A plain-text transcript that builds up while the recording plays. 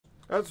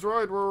That's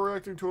right, we're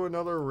reacting to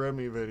another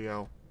Rimmy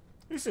video.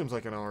 He seems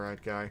like an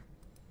alright guy.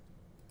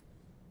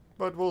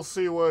 But we'll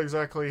see what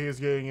exactly he's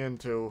getting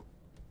into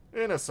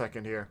in a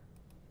second here.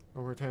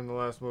 I'll pretend the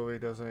last movie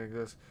doesn't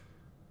exist.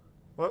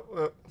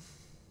 What?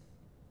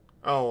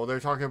 Oh, they're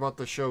talking about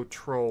the show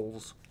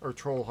Trolls, or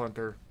Troll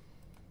Hunter.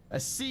 A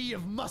sea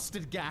of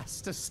mustard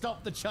gas to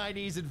stop the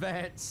Chinese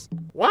advance.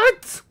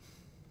 What?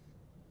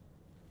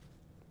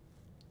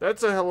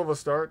 That's a hell of a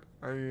start.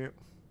 This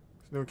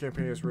new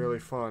campaign is really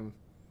fun.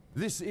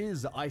 This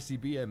is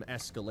ICBM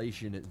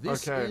Escalation.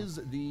 This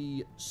is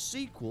the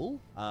sequel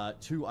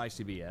to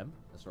ICBM,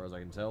 as far as I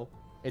can tell.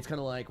 It's kind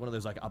of like one of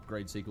those like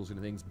upgrade sequels kind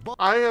of things. But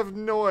I have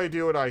no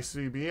idea what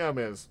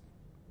ICBM is.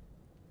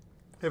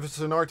 If it's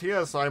an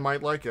RTS, I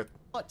might like it.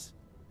 But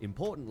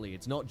importantly,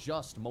 it's not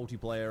just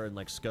multiplayer and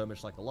like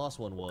skirmish like the last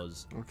one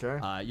was.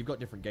 Okay. You've got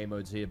different game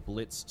modes here: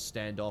 Blitz,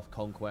 Standoff,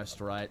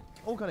 Conquest, right?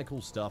 All kind of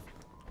cool stuff.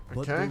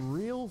 But Okay. the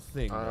real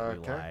thing that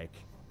we like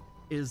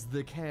is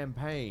the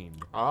campaign.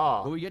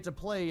 Ah. Where we get to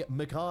play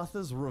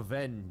MacArthur's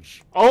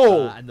Revenge.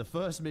 Oh! And the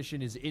first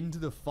mission is into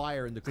the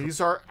fire in the... These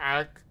are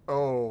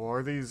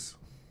are these...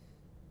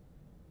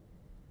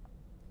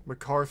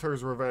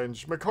 MacArthur's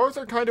Revenge.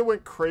 MacArthur kind of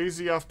went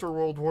crazy after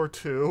World War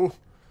II.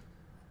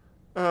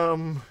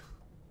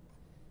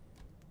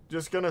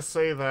 Just gonna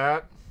say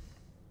that.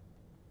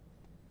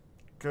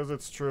 Because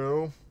it's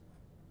true.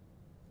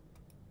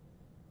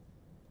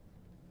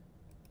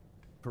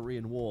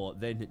 Korean War,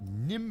 then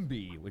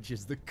NIMBY, which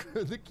is the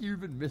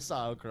Cuban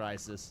Missile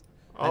Crisis,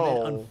 and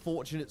Oh. then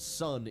Unfortunate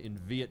Son in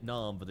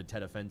Vietnam for the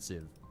Tet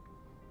Offensive.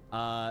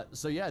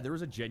 So yeah, there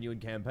is a genuine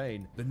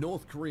campaign. The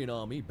North Korean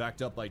army,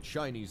 backed up by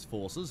Chinese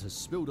forces, has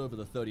spilled over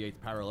the 38th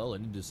parallel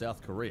and into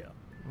South Korea.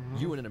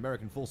 UN and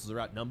American forces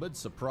are outnumbered,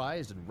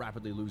 surprised, and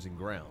rapidly losing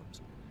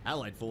ground.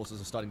 Allied forces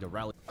are starting to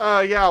rally.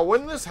 Yeah,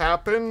 when this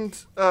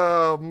happened,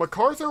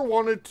 MacArthur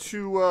wanted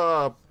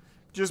to,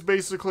 just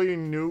basically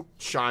nuke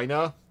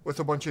China with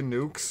a bunch of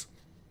nukes.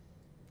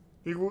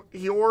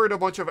 He ordered a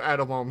bunch of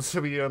atom bombs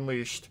to be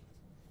unleashed.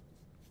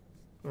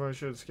 Oh, I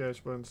should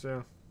sketch buttons,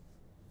 yeah.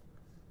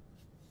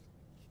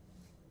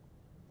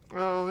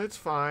 Oh, it's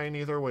fine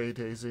either way,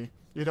 Daisy.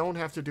 You don't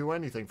have to do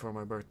anything for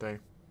my birthday.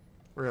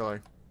 Really.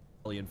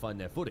 And find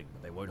their footing,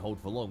 but they won't hold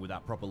for long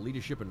without proper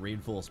leadership and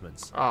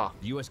reinforcements. Ah.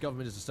 The US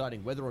government is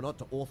deciding whether or not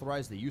to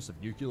authorize the use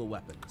of nuclear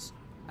weapons.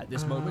 At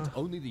this moment,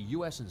 only the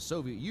US and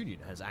Soviet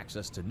Union has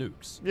access to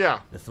nukes.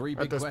 Yeah, The three at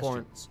big this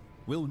questions.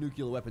 Will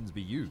nuclear weapons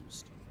be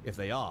used? If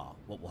they are,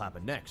 what will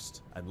happen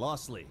next? And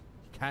lastly,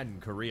 can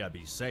Korea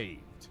be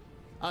saved?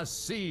 A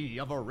sea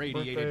of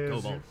irradiated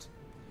cobalt.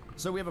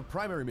 So we have a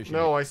primary mission.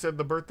 No, I said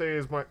the birthday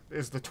is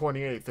the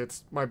 28th.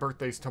 It's my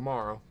birthday's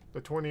tomorrow. The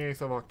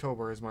 28th of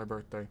October is my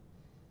birthday.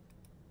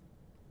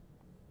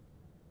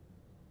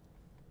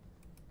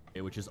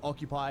 Which is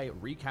occupy,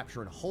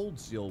 recapture, and hold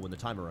Seoul when the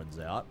timer runs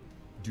out.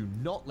 Do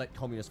not let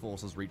communist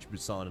forces reach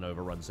Busan and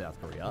overrun South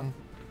Korea.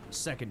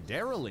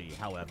 Secondarily,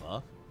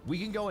 however, we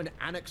can go and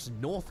annex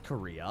North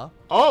Korea.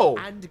 Oh!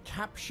 And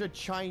capture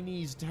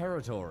Chinese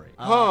territory.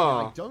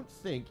 Huh. I don't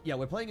think... Yeah,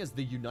 we're playing as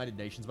the United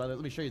Nations, by the way.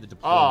 Let me show you the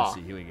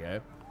diplomacy. Here we go.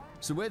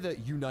 So we're the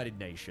United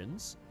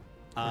Nations.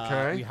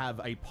 Okay. We have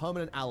a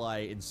permanent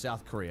ally in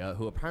South Korea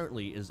who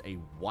apparently is a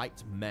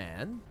white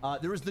man.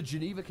 There is the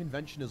Geneva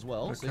Convention as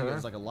well. So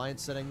there's like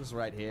alliance settings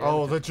right here.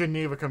 Oh, the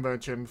Geneva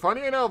Convention.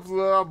 Funny enough,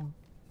 the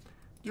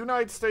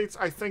United States,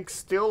 I think,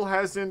 still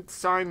hasn't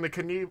signed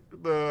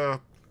the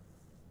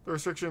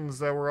restrictions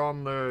that were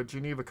on the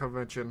Geneva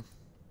Convention.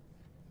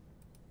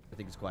 I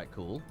think it's quite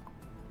cool.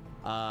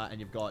 And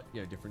you've got,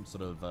 you know, different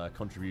sort of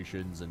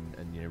contributions and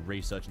you know,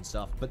 research and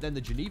stuff. But then the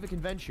Geneva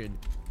Convention,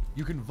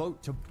 you can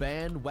vote to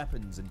ban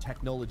weapons and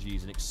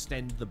technologies and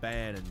extend the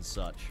ban and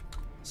such.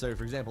 So,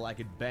 for example, I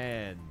could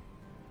ban,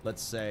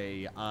 let's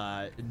say,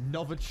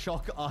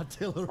 Novichok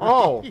artillery.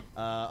 Oh!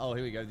 Oh,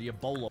 here we go. The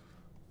Ebola.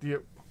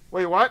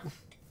 Wait, what?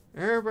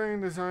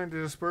 Airplane designed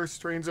to disperse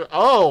strains of...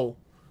 Oh!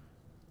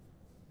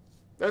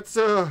 That's,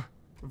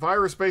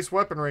 virus-based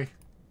weaponry.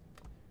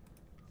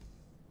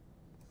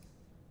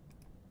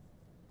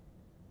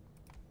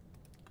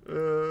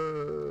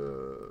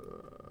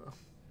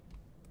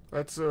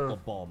 That's, A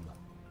bomb.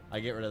 I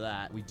get rid of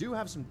that. We do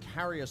have some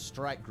carrier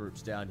strike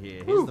groups down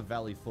here. Here's the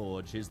Valley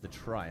Forge. Here's the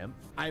Triumph.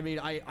 I mean,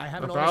 I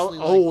haven't honestly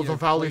the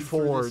Valley played through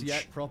this Forge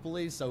yet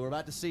properly, so we're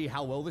about to see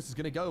how well this is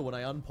going to go when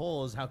I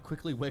unpause, how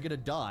quickly we're going to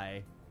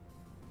die.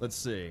 Let's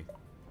see.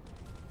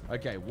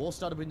 Okay, war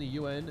started between the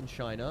UN and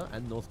China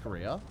and North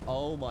Korea.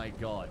 Oh my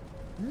god.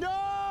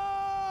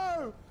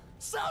 No!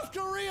 South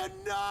Korea,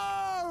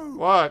 no!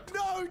 What?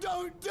 No,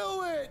 don't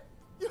do it!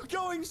 You're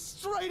going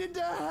straight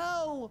into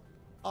hell!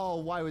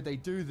 Oh, why would they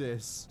do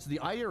this? So the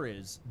idea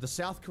is, the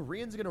South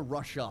Koreans are going to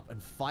rush up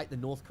and fight the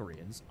North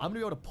Koreans. I'm going to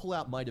be able to pull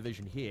out my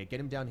division here, get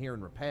him down here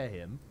and repair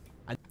him.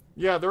 And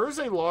yeah, there is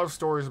a lot of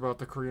stories about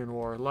the Korean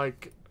War.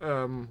 Like,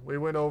 we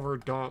went over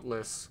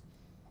Dauntless.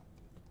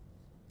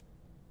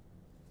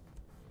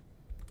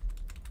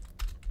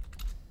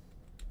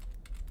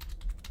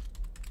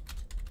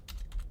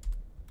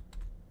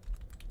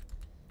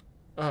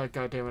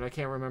 God damn it, I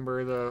can't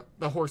remember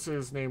the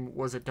horse's name.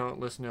 Was it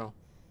Dauntless? No.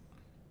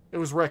 It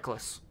was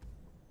Reckless.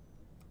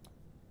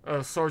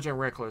 Sergeant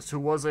Reckless, who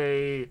was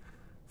a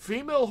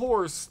female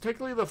horse,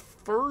 technically the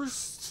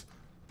first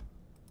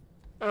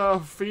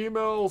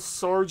female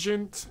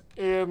sergeant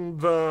in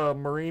the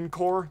Marine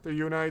Corps, the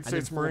United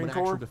States Marine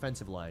Corps. Actual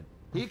defensive line.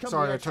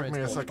 Sorry, it took me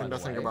a second to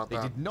think about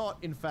that. They did not,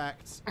 in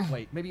fact.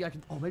 Wait, maybe I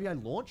can. Oh, maybe I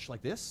launch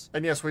like this.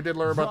 And yes, we did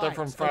learn about that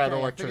from Fire the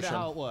Electrician. I figured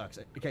out how it works.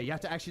 Okay, you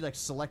have to actually like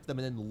select them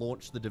and then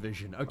launch the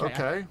division. Okay.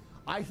 Okay.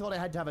 I thought I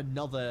had to have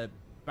another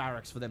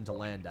barracks for them to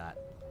land at.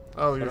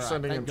 Oh, you're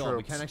sending in troops.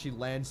 We can actually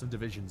land some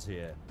divisions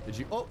here. Did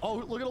you?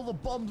 Oh, look at all the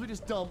bombs we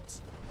just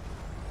dumped.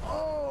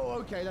 Oh,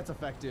 okay, that's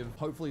effective.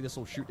 Hopefully this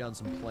will shoot down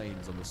some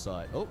planes on the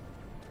side. Oh.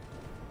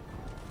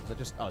 Is that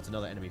just... Oh, it's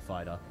another enemy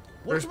fighter.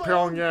 There's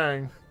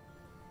Pyongyang.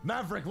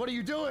 Maverick, what are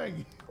you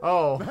doing?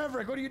 Oh.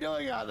 Maverick, what are you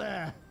doing out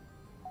there?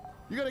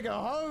 You gotta go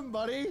home,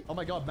 buddy. Oh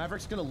my god,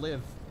 Maverick's gonna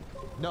live.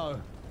 No.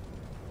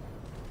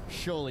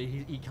 Surely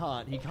he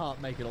can't. He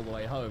can't make it all the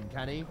way home,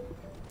 can he?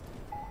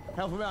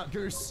 Help him out,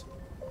 Goose.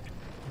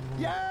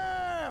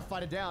 Yeah!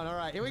 Fight it down. All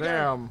right, here we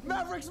go.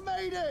 Maverick's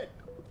made it!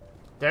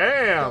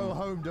 Damn! Go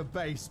home to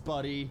base,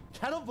 buddy.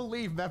 Cannot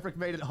believe Maverick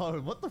made it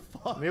home. What the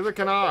fuck? Neither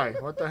can I.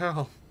 What the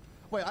hell?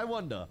 Wait, I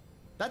wonder.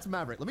 That's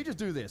Maverick. Let me just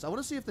do this. I want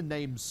to see if the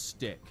names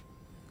stick.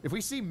 If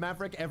we see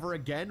Maverick ever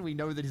again, we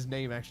know that his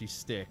name actually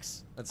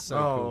sticks. That's so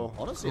cool.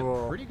 Honestly,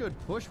 a pretty good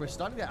push. We're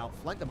starting to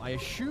outflank them. I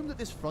assume that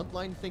this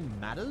frontline thing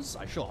matters.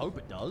 I sure hope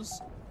it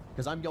does.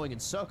 Because I'm going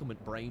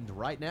encirclement brained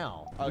right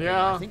now. Okay,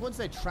 yeah. I think once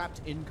they're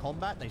trapped in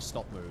combat, they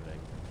stop moving.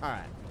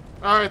 Alright.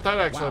 Alright, that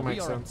actually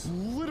makes sense. We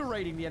are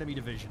obliterating the enemy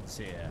divisions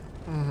here.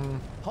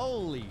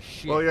 Holy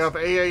shit. Well, you have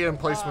AA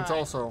emplacements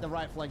also. The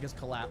right flank has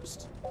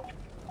collapsed.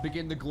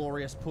 Begin the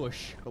glorious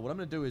push. But what I'm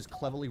going to do is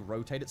cleverly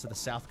rotate it so the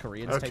South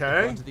Koreans take the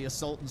brunt of the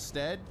assault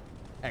instead.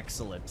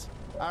 Excellent.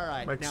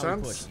 Alright, now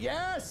we push.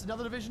 Yes!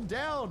 Another division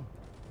down!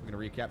 We're going to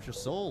recapture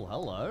Seoul.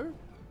 Hello.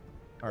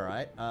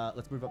 Alright,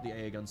 let's move up the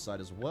AA gun side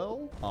as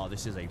well. Oh,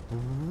 this is a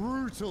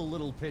brutal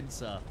little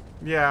pincer.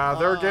 Yeah,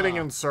 they're getting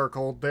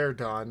encircled. They're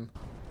done.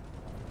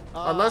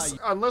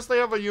 Unless they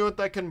have a unit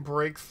that can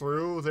break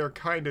through, they're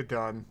kind of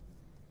done.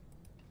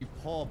 You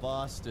poor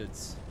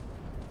bastards.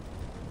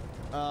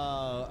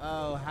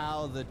 Oh,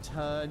 how the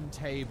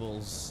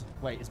turntables.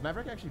 Wait, is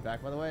Maverick actually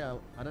back, by the way?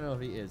 I don't know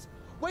if he is.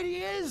 Wait, he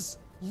is!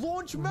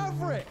 Launch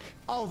Maverick!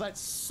 Oh, that's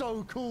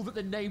so cool that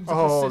the names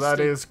are persisting. Oh, that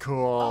is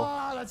cool.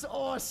 Oh, that's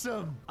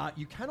awesome!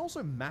 You can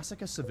also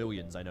massacre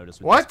civilians, I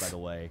noticed with this, by the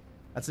way.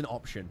 That's an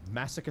option.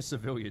 Massacre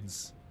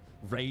civilians.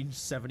 Range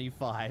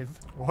 75.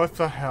 What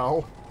the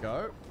hell?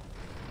 Go.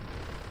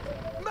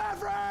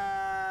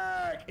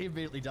 Maverick! He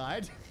immediately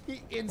died.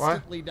 He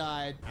instantly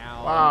died.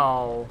 Ow.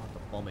 Wow.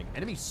 Bombing.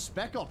 Enemy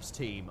Spec Ops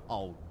team.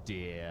 Oh,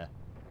 dear.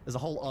 There's a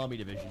whole army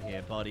division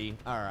here, buddy.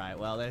 All right,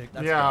 well, that's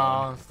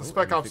gone. The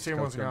Spec Ops team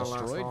wasn't going to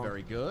last long.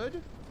 Very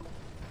good.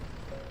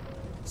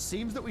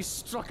 Seems that we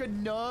struck a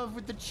nerve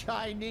with the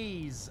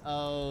Chinese.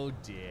 Oh,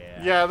 dear.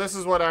 Yeah, this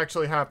is what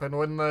actually happened.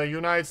 When the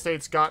United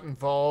States got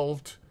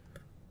involved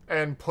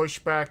and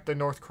pushed back the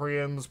North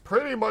Koreans,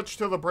 pretty much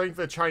to the brink,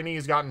 the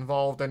Chinese got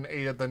involved and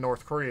aided the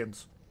North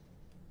Koreans.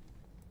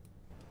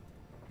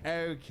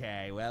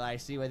 Okay, well, I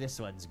see where this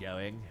one's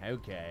going.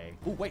 Okay.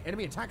 Oh, wait,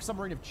 enemy attack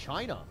submarine of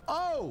China.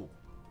 Oh!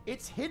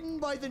 It's hidden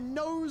by the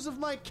nose of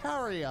my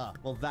carrier.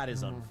 Well, that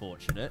is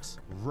unfortunate.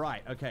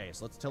 Right, okay,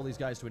 so let's tell these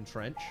guys to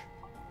entrench.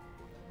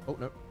 Oh,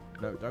 no.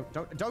 No,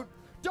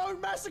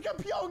 don't massacre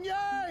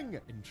Pyongyang!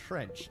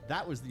 Entrench.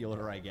 That was the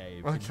order I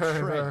gave. Okay,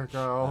 entrench. there we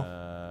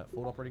go.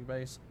 Forward operating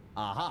base.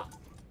 Aha.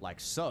 Like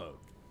so.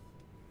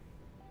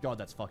 God,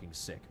 that's fucking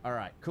sick. All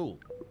right, cool.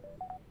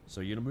 So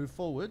you're gonna move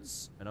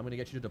forwards, and I'm gonna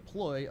get you to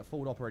deploy a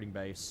forward operating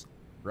base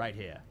right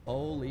here.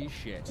 Holy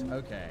shit.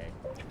 Okay.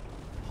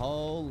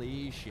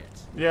 Holy shit.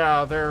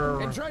 Yeah,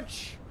 they're...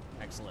 Entrench!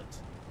 Excellent.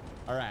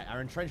 Alright,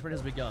 our entrenchment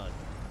has begun.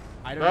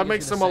 That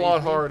makes them a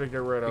lot harder to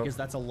get rid of. Because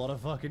that's a lot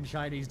of fucking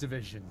Chinese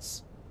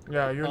divisions.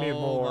 Yeah, you need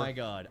more. Oh my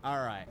god.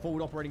 Alright.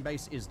 Forward operating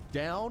base is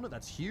down.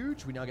 That's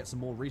huge. We now get some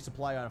more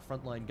resupply out of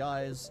frontline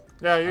guys.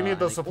 Yeah, you need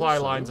those supply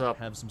lines up.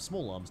 Have some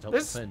small arms to help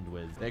defend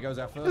with. There goes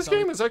our first. This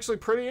game is actually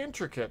pretty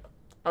intricate.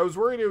 I was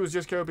worried it was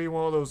just going to be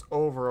one of those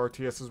over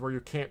RTSs where you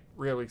can't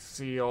really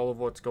see all of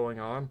what's going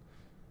on.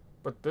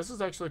 But this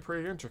is actually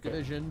pretty intricate.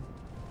 Division.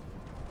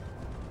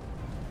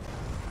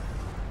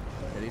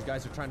 Yeah, these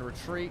guys are trying to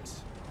retreat.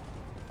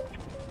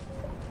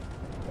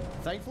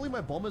 Thankfully, my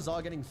bombers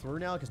are getting through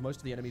now because most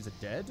of the enemies are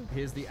dead.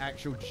 Here's the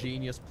actual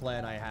genius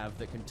plan I have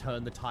that can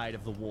turn the tide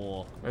of the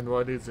war. And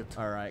what is it?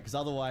 All right, because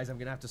otherwise I'm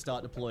going to have to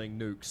start deploying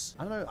nukes.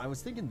 I don't know. I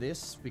was thinking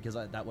this because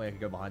that way I could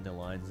go behind their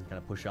lines and kind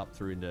of push up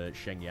through into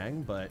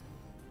Shenyang, but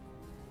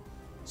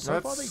so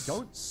far they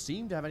don't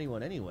seem to have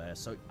anyone anywhere.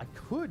 So I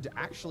could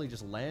actually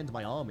just land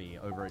my army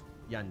over at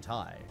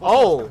Yantai.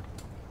 Oh!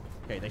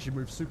 Okay, they should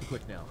move super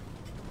quick now.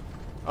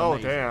 Oh,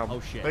 Amazing. damn. Oh,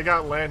 shit. They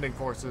got landing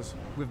forces.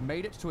 We've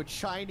made it to a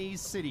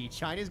Chinese city.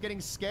 China's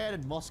getting scared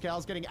and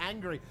Moscow's getting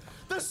angry.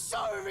 The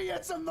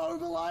Soviets are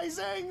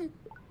mobilizing!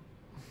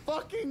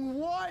 Fucking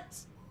what?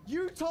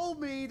 You told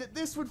me that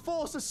this would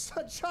force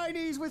a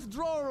Chinese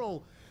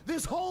withdrawal.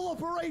 This whole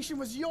operation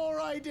was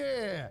your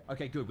idea.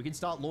 Okay, good. We can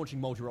start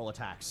launching multi-role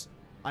attacks.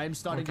 I am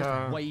starting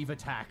to wave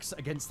attacks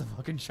against the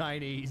fucking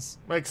Chinese.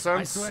 Makes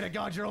sense. I swear to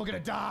God, you're all gonna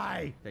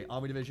die. Okay,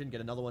 Army Division,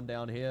 get another one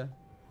down here.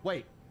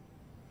 Wait.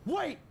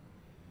 Wait!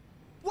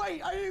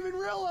 Wait, I didn't even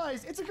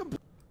realize! It's a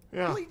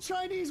complete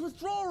Chinese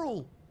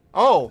withdrawal!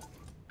 Oh!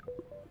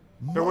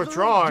 They're Mother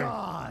withdrawing.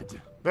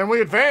 God. Then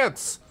we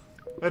advance!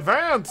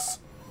 Advance!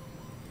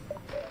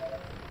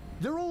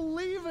 They're all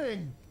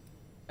leaving!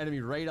 Enemy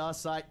radar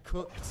site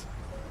cooked.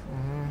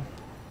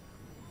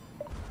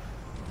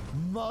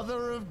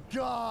 Mother of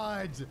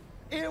God!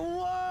 It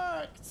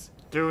worked!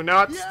 Do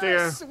not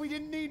yes! stare. We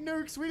didn't need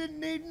nukes! We didn't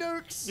need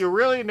nukes! You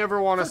really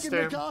never want to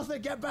stare. MacArthur,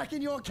 get back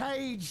in your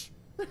cage!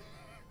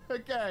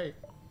 Okay.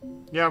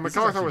 Yeah,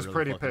 MacArthur was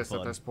pretty pissed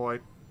at this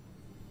point.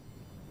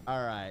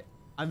 Alright.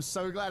 I'm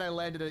so glad I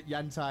landed at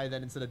Yantai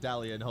then instead of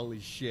Dalian. Holy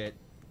shit.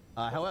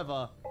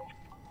 However,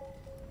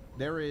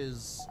 there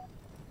is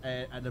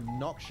an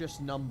obnoxious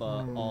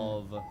number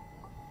of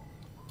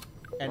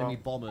enemy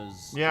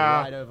bombers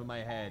right over my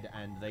head,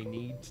 and they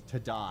need to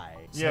die.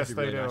 Yes,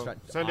 they do.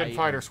 Send in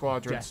fighter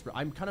squadrons.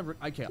 I'm kind of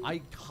okay.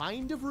 I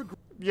kind of regret.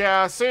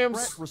 Yeah, same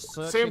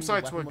researching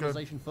sites were good.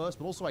 First,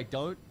 but also I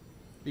don't,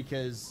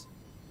 because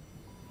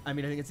I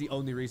mean I think it's the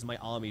only reason my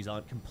armies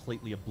aren't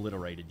completely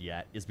obliterated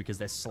yet is because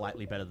they're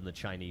slightly better than the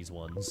Chinese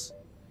ones.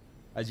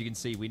 As you can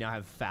see, we now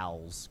have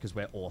fouls because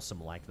we're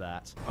awesome like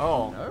that.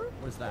 Oh. No?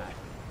 What is that?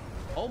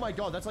 Oh my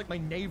God, that's like my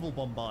naval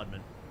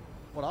bombardment.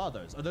 What are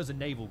those? Oh, those are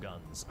naval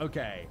guns.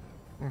 Okay.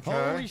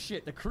 Holy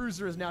shit, the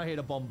cruiser is now here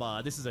to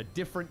bombard. This is a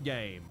different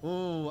game.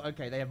 Ooh,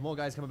 okay, they have more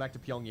guys coming back to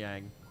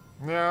Pyongyang.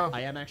 Yeah.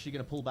 I am actually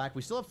going to pull back.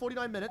 We still have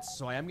 49 minutes,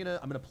 so I'm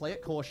gonna play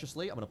it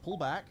cautiously. I'm going to pull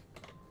back.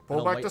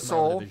 Pull back to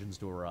Seoul. Divisions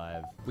to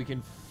arrive. We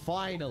can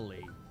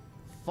finally,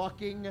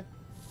 fucking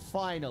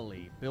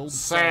finally build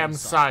SAM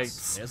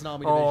sites. There's an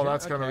army division. Oh,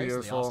 that's going to be useful.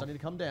 useful. They are starting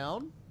to come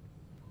down.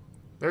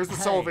 There's the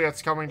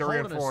Soviets coming to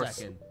reinforce. Hold on a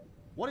second.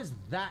 What is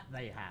that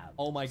they have?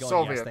 Oh my God,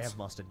 Soviets. yes, they have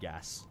mustard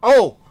gas.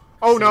 Oh!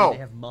 Oh no! They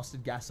have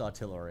mustard gas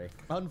artillery.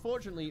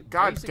 Unfortunately,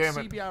 God basic damn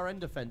it.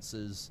 CBRN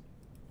defenses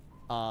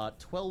are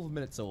 12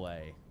 minutes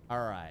away.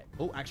 Alright.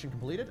 Oh, action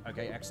completed.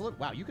 Okay, excellent.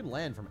 Wow, you can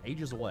land from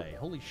ages away.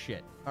 Holy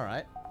shit.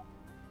 Alright.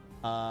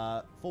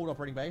 Forward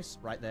operating base.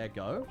 Right there,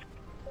 go.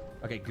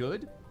 Okay,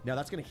 good. Now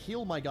that's going to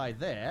heal my guy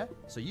there,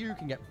 so you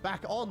can get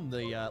back on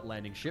the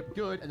landing ship.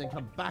 Good, and then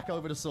come back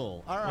over to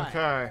Seoul. Alright.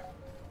 Okay.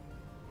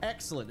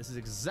 Excellent. This is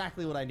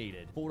exactly what I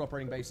needed. Forward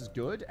operating base is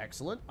good.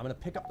 Excellent. I'm going to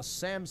pick up the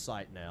SAM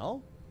site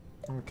now.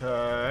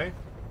 Okay.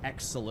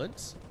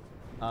 Excellent.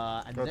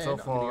 And then so I'm going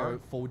to go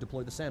forward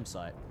deploy the SAM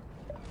site.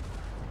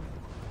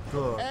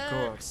 Good,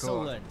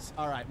 Excellent. good.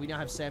 All right, we now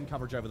have SAM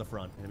coverage over the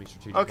front. Enemy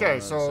strategic Okay,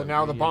 bombers, so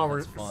now the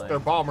bombers, their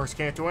bombers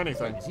can't do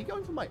anything. Wait, is he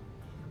going for my...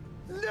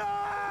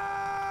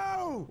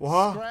 No!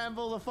 What?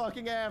 Scramble the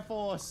fucking Air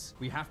Force.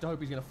 We have to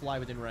hope he's going to fly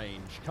within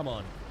range. Come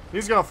on.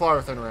 He's gonna fly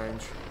within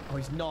range. Oh,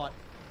 he's not.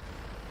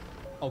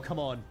 Oh, come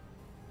on.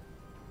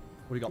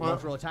 What do you got?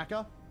 Multi-roll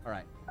attacker? All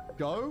right.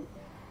 Go.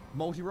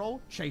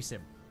 Multi-roll. Chase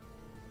him.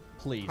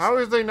 Please. How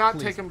did they not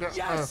take him down?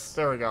 Yes!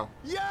 There we go.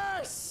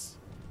 Yes!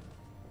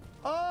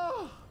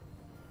 Oh!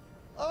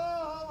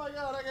 Oh my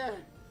God, okay.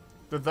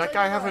 Did that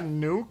guy have a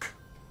nuke?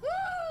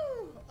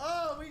 Woo!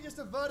 Oh, we just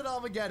averted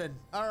Armageddon.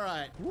 All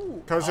right.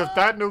 Because if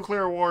that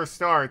nuclear war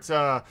starts,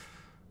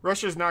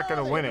 Russia's not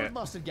going to win it.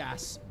 Mustard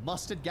gas.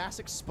 Mustard gas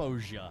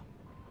exposure.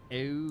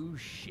 Oh,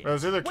 shit.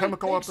 There's either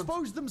chemical they weapons.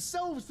 exposed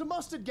themselves to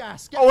mustard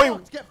gas. Get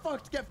fucked, get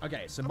fucked, get...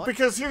 Okay, so...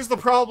 Because here's the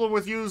problem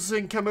with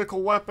using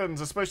chemical weapons,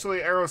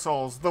 especially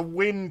aerosols. The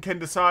wind can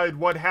decide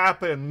what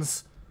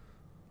happens.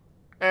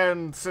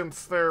 And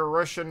since they're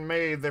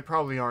Russian-made, they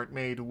probably aren't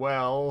made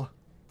well.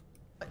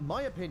 In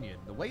my opinion,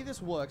 the way this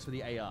works for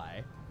the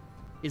AI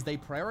is they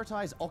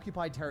prioritize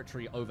occupied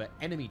territory over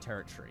enemy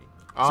territory.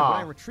 So when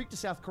I retreat to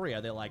South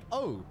Korea, they're like,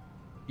 oh,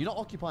 you're not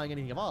occupying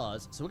anything of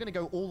ours, so we're going to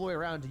go all the way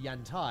around to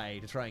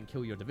Yantai to try and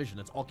kill your division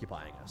that's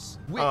occupying us.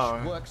 Which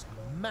works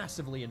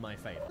massively in my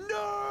favor.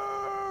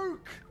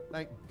 Nuke!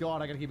 Thank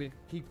God, I got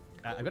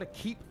to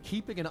keep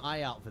keeping an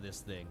eye out for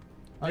this thing.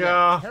 Okay,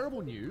 yeah.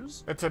 Terrible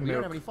news. It's a nuke. We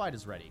don't have any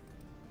fighters ready.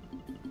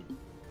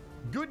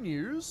 Good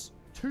news.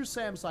 2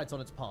 SAM sites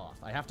on its path.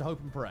 I have to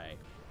hope and pray.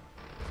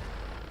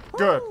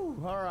 Good.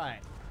 All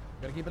right.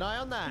 Gotta keep an eye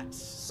on that.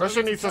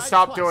 Russia needs to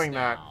stop doing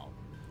that.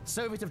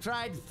 Soviets have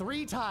tried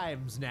 3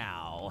 times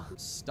now.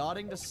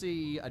 Starting to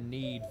see a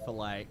need for,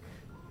 like,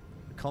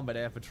 combat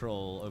air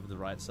patrol over the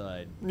right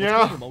side.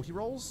 Yeah.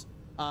 Multi-rolls?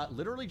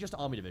 Literally just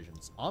army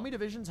divisions. Army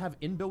divisions have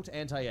inbuilt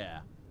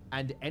anti-air.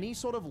 And any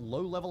sort of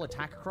low-level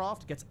attack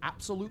craft gets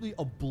absolutely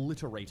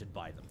obliterated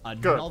by them.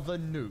 Another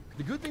nuke.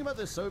 The good thing about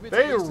the Soviets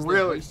is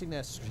they're wasting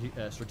their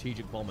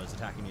strategic bombers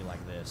attacking me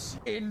like this.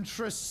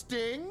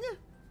 Interesting.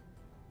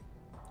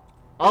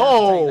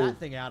 Oh! Take that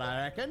thing out,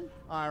 I reckon.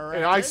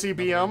 An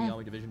ICBM. The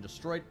Army division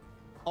destroyed.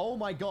 Oh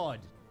my God.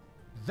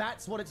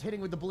 That's what it's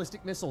hitting with the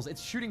ballistic missiles.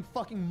 It's shooting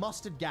fucking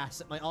mustard gas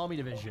at my army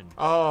division.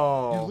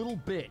 Oh. You little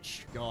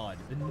bitch. God,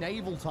 the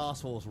naval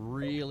task force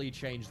really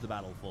changed the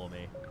battle for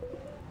me.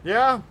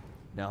 Yeah.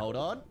 Now hold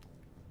on.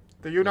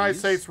 The United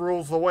States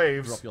rules the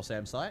waves. Drop your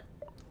SAM site.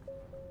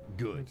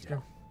 Good.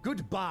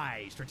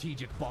 Goodbye,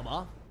 strategic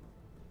bomber.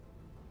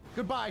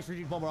 Goodbye,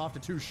 strategic bomber, after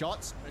 2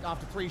 shots.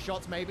 After 3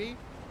 shots, maybe.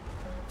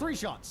 3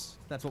 shots.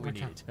 That's what we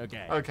needed.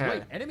 Okay. Okay.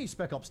 Wait, enemy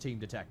Spec Ops team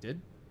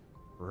detected.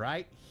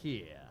 Right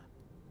here.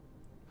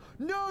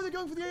 No, they're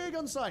going for the air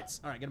gun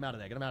sites. All right, get them out of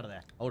there. Get them out of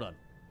there. Hold on.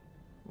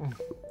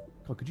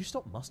 God, could you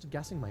stop mustard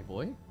gassing my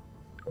boy?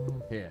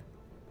 Here.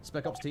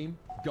 Spec Ops team,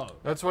 go.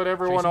 That's what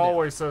everyone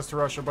always says to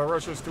Russia, but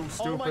Russia's too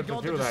stupid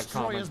to do that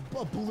comment. The destroyers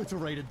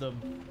obliterated them.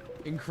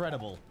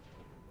 Incredible.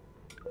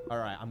 All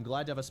right, I'm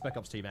glad to have a Spec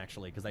Ops team,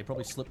 actually, because they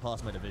probably slipped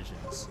past my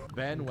divisions.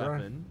 Ban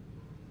weapon.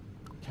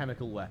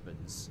 Chemical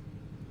weapons.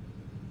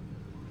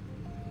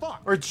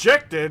 Fuck!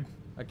 Rejected?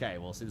 Okay,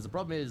 well, see, the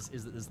problem is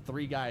that there's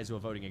 3 guys who are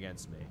voting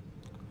against me.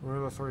 Where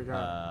are the 3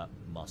 guys?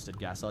 Mustard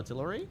gas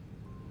artillery?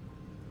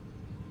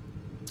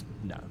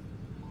 No.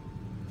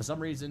 For some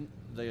reason,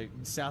 the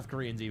South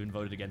Koreans even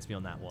voted against me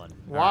on that one.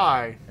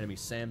 Why? Enemy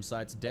SAM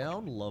sites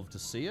down. Love to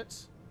see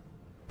it.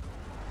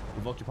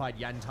 We've occupied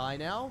Yantai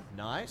now.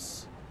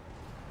 Nice.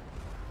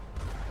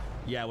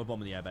 Yeah, we're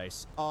bombing the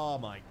airbase. Oh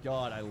my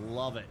god, I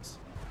love it.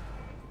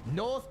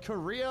 North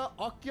Korea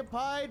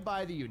occupied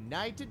by the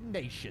United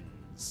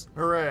Nations.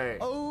 Hooray.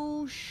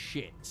 Oh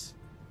shit.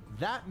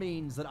 That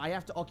means that I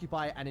have to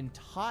occupy an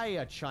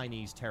entire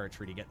Chinese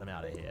territory to get them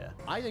out of here.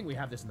 I think we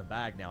have this in the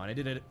bag now, and I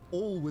did it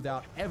all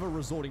without ever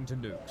resorting to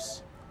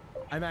nukes.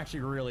 I'm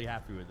actually really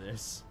happy with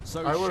this.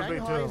 So Shanghai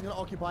is going to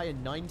occupy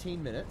in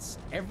 19 minutes.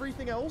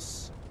 Everything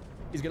else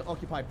is going to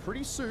occupy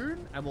pretty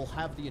soon, and we'll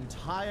have the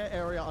entire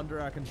area under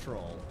our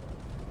control.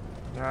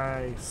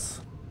 Nice.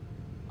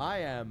 I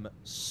am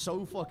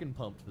so fucking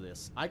pumped for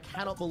this. I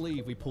cannot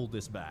believe we pulled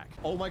this back.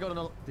 Oh my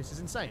god, this is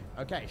insane.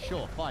 Okay,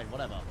 sure, fine,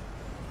 whatever.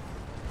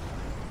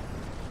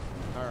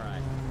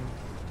 Alright.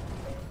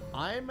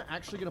 I'm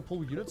actually going to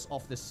pull units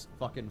off this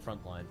fucking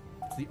front line.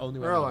 It's the only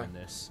way I'm going to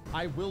win this.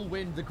 I will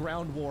win the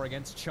ground war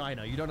against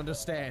China. You don't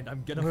understand.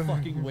 I'm going to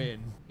fucking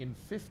win. In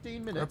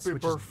 15 minutes,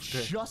 which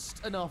is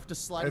just enough to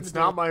slide in the door. It's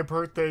not my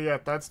birthday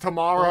yet. That's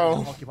tomorrow.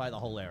 We'll occupy the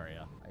whole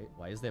area.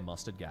 Why is there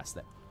mustard gas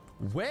there?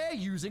 We're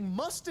using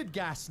mustard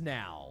gas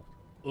now.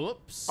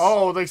 Oops.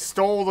 Oh, they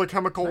stole the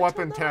chemical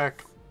weapon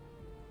tech.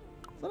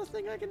 Is that a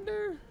thing I can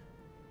do?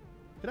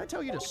 Did I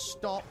tell you to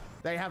stop?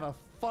 They have a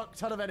fuck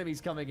ton of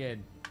enemies coming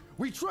in.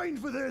 We trained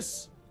for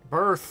this.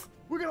 Birth.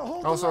 We're gonna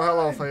hold Also, the line.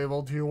 hello,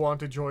 Fable. Do you want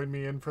to join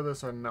me in for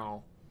this or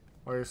no?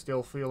 Are you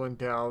still feeling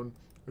down?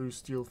 Are you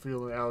still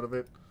feeling out of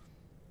it?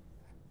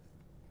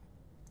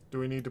 Do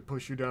we need to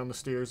push you down the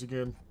stairs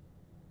again?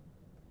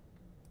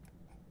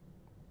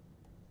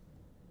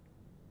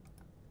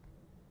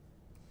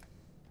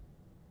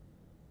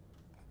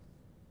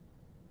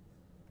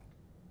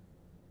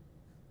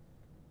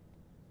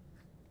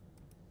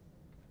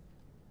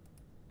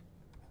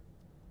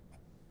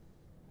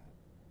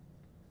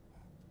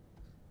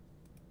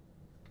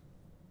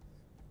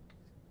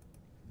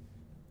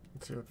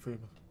 Let's see what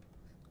Fable.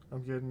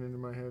 I'm getting into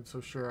my head, so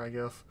sure, I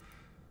guess.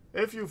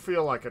 If you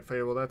feel like it,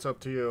 Fable, that's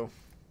up to you.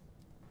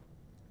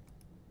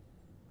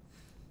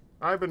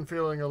 I've been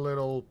feeling a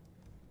little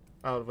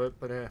out of it,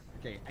 but eh.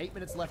 Okay, 8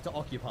 minutes left to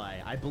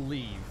occupy, I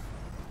believe.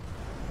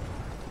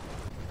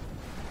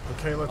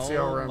 Okay, let's see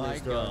how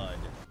Remy's doing. Oh my god.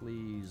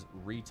 Please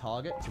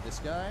retarget to this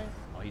guy.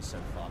 Oh, he's so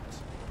fucked.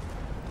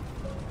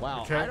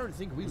 Wow, okay. I don't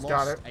think we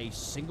lost a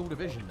single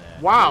division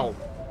there. Wow!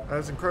 That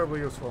is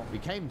incredibly useful. We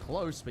came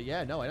close, but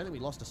yeah, no, I don't think we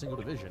lost a single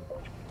division.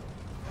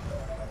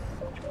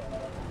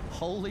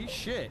 Holy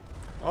shit.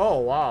 Oh,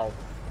 wow.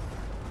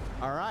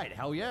 Alright,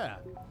 hell yeah.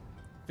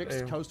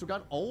 Fixed coastal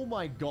gun. Oh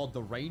my god,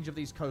 the range of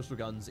these coastal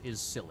guns is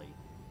silly.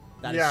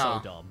 That is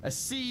so dumb. A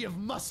sea of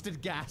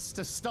mustard gas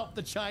to stop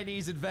the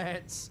Chinese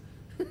advance.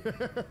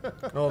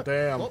 Oh,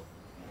 damn. Oh,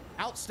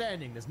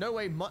 outstanding. There's no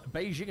way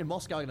Beijing and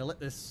Moscow are going to let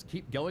this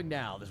keep going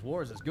now. This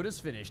war is as good as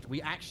finished. We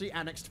actually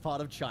annexed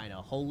part of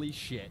China. Holy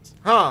shit.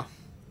 Huh.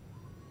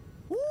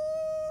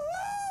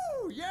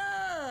 Woo!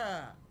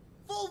 Yeah!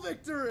 Full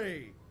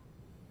victory!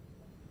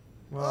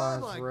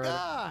 Well, oh my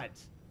god!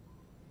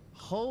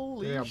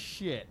 Holy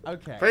shit.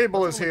 Okay.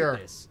 Fable is here.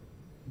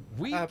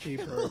 We Happy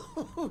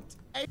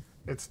birthday.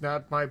 It's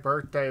not my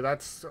birthday.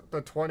 That's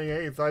the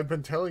 28th. I've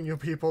been telling you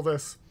people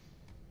this.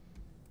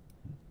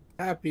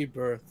 Happy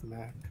birth,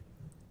 Mac.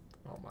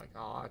 Oh my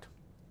god.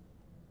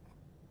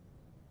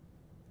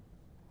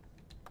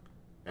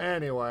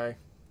 Anyway.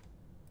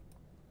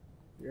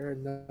 You're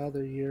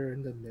another year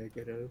in the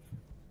negative.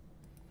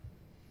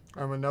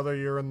 I'm another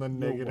year in the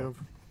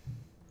negative.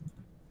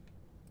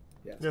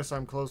 Yes. Yes,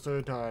 I'm close to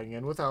dying,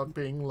 and without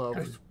being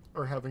loved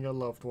or having a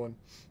loved one.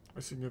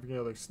 A significant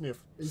other.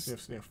 Sniff,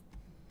 sniff, sniff.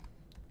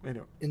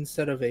 Anyway.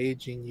 Instead of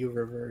aging, you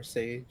reverse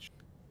age.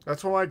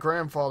 That's what my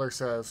grandfather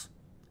says.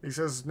 He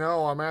says,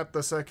 no, I'm at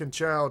the second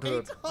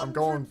childhood. I'm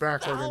going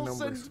backward in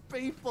numbers.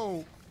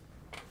 People!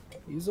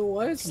 He's a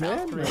wise South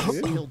man, Korea man,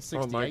 dude. killed Oh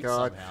 68 my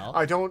god. somehow.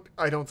 I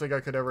don't think I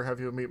could ever have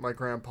you meet my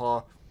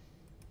grandpa.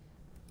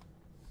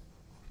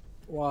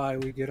 Why,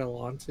 we get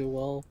along too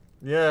well?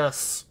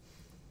 Yes.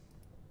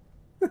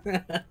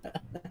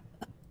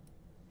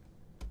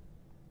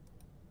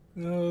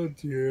 Oh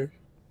dear.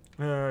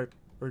 Alright,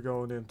 we're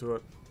going into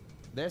it.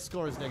 Their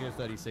score is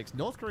 -36.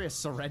 North Korea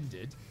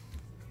surrendered.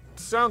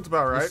 Sounds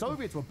about The right.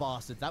 Soviets were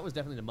bastards. That was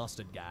definitely the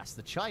mustard gas.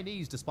 The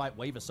Chinese, despite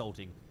wave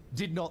assaulting,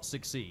 did not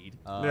succeed.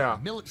 Yeah.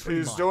 Military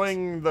He's might.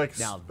 doing like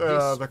Now,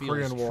 this the feels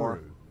Korean War.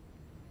 true.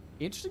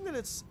 Interesting that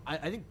it's... I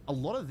think a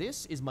lot of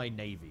this is my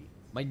Navy.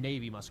 My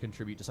Navy must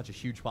contribute to such a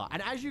huge part.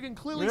 And as you can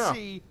clearly Yeah.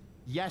 see,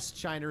 yes,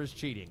 China is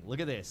cheating. Look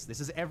at this. This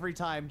is every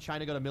time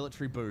China got a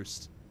military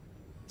boost.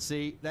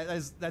 See,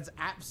 that's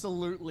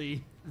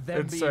absolutely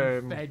them Insane.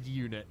 being fed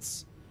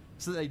units.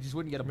 So they just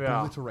wouldn't get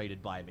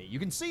obliterated by me. You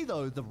can see,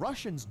 though, the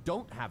Russians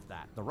don't have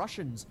that. The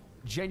Russians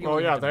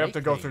genuinely Oh yeah, they have make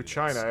to go their through units.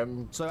 China,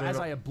 and So they as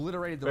don't- I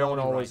obliterated the they don't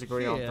railway always right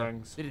agree on here,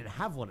 things. they didn't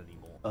have one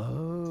anymore.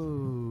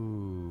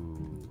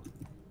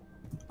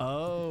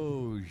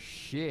 Oh,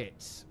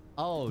 shit.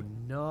 Oh,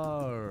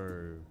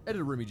 no.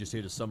 Editor Rimmy just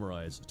here to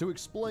summarize. To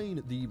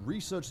explain, the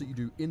research that you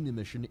do in the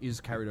mission is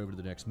carried over to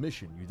the next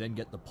mission. You then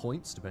get the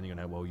points, depending on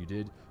how well you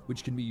did,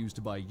 which can be used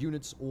to buy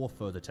units or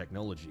further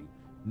technology.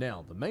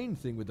 Now, the main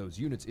thing with those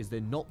units is they're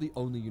not the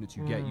only units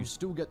you get. You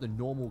still get the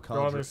normal You want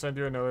me cadre to send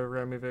you another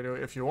Remy video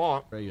if you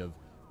want? of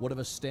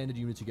whatever standard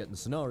units you get in the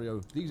scenario.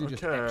 These are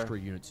just Okay. extra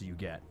units that you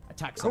get.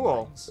 Attack Cool.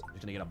 submarines. You're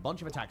just gonna get a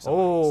bunch of attack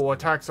submarines. Oh, You've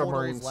attack got $4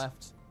 submarines.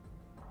 left.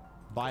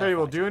 Buy a Okay,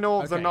 well, fighter. do you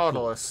know of the Okay,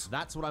 Nautilus? cool.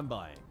 That's what I'm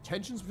buying.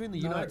 Tensions between the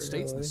Not United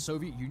States and the really.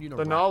 Soviet Union are The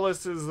rising.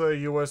 Nautilus is the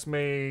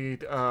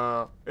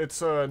U.S.-made.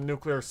 It's a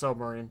nuclear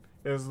submarine.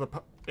 It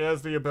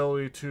has the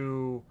ability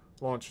to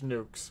launch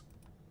nukes.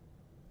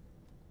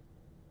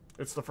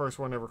 It's the first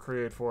one ever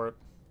created for it.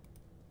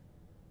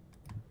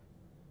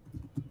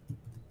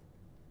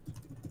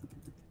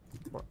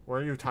 What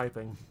are you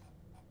typing?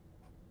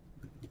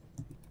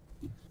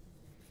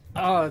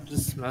 Oh,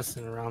 just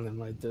messing around in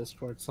my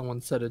Discord. Someone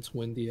said it's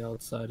windy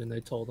outside, and they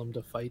told them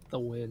to fight the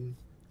wind.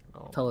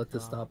 Oh, Tell it to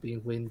God. stop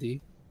being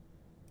windy.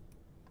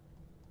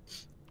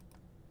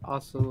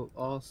 Also,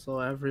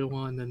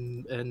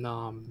 everyone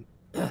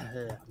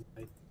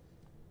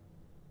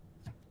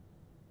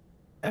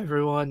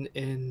everyone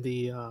in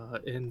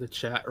the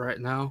chat right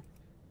now.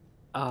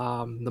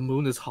 The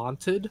moon is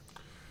haunted.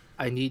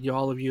 I need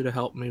all of you to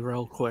help me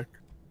real quick.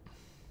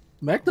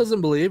 Mac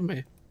doesn't believe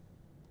me.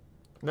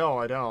 No,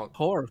 I don't.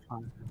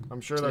 Horrifying. I'm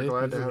sure they're Safe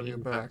glad to is have you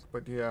immune. back,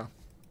 but yeah.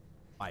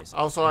 Isaac.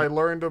 Also, I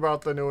learned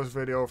about the newest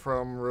video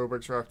from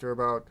Rubik's Raptor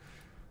about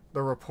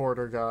the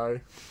reporter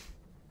guy.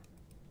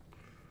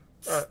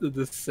 The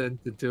descent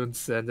into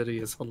insanity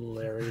is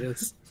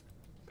hilarious.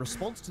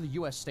 Response to the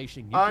U.S.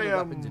 stationing I nuclear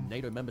am- weapons in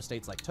NATO member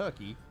states like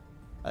Turkey.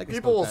 I think I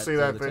People spoke will see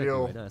that the Turkey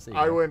video. way. No, see,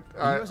 I yeah. went.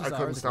 The I USSR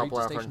couldn't has stop agreed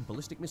to station laughing.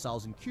 ballistic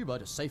missiles in Cuba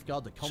to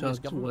safeguard the communist Chubbs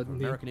government from wouldn't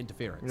he? American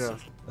interference. Yeah.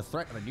 The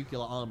threat of a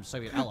nuclear-armed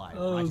Soviet ally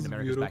Oh, right it's in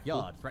America's beautiful.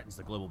 backyard threatens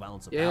the global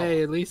balance of Yay,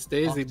 power. at least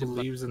Daisy Positive-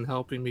 believes in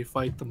helping me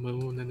fight the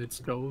moon and its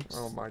ghosts.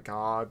 Oh my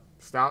God!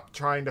 Stop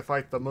trying to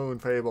fight the moon,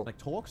 Fable. Like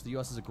talks, the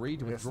U.S. has agreed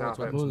to Yeah, withdraw its stop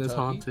it. weapons Moon from is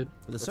Turkey, haunted.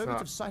 but the It's Soviets not.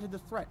 have cited the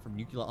threat from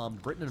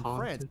nuclear-armed Britain and France.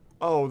 Haunted.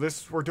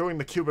 Oh, we're doing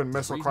the Cuban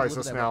Missile reason to look at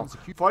Crisis their now. weapons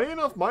security- Funny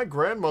enough, my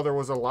grandmother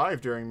was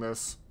alive during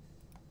this.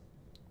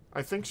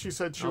 I think she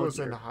said she Oh, was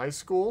in dear. high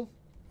school.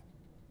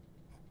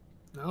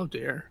 Oh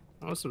dear.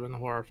 That must have been a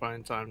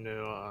horrifying time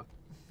to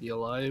be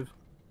alive.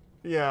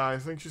 Yeah, I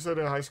think she said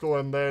in high school,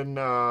 and then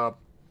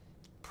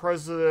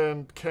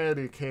President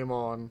Kennedy came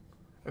on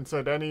and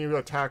said any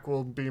attack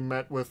will be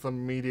met with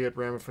immediate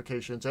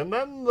ramifications. And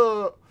then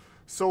the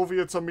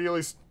Soviets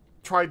immediately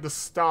tried to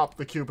stop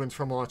the Cubans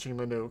from launching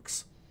the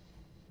nukes.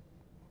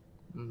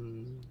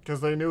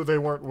 Because they knew they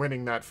weren't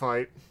winning that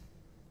fight.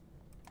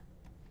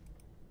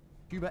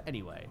 Cuba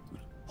anyway.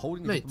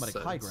 Holding the Makes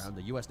diplomatic high sense. ground,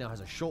 the US now has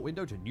a short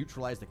window to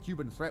neutralize the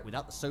Cuban threat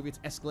without the Soviets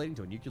escalating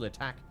to a nuclear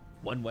attack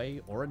one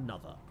way or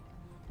another.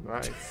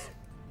 Nice.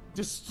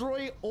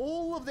 Destroy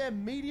all of their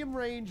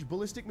medium-range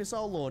ballistic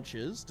missile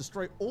launchers,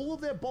 destroy all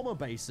of their bomber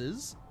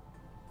bases,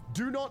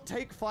 do not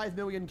take 5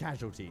 million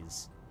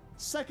casualties.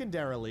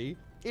 Secondarily,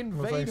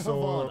 invade thanks a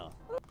lot. Havana.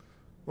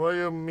 What do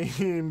you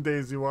mean,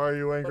 Daisy? Why are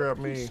you angry at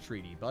me? Peace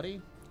treaty,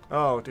 buddy.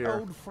 Oh, dear.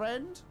 Old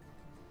friend?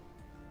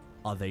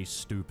 Are they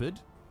stupid?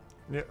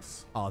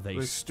 Yes. Are they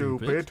They're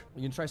stupid? stupid.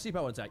 You can try CPAP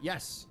when it's out.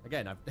 Yes.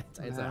 Again, I've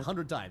it's Nah.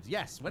 100 times.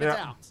 Yes, when it's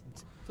Yeah. out.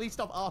 Please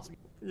stop asking.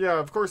 Yeah,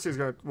 of course he's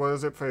gonna. What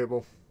is it,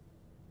 Fable?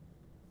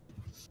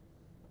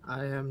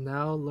 I am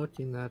now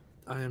looking at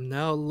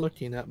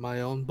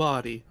my own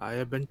body. I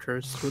have been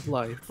cursed with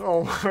life.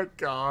 Oh my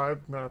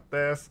God, not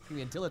this.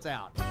 Until it's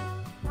out.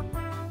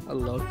 I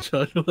love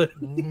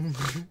Chudlin.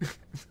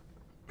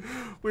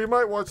 We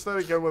might watch that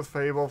again with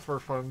Fable for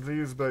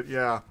funsies, but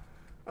yeah.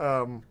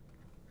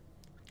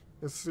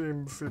 It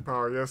seems Sea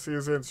Power. Yes, he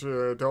is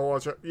interested. Don't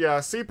watch it.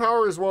 Yeah, Sea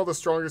Power is one of the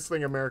strongest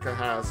thing America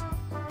has.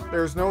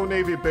 There's no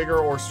Navy bigger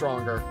or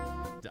stronger.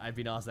 I've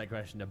been asked that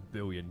question a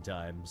billion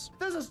times.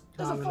 There's a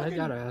Tom, fucking I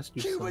gotta ask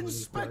you so Cuban many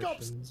Spec Ops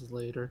questions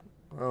later.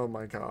 Oh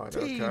my god,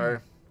 team.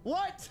 okay.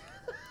 What?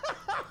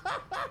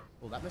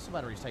 Well, that missile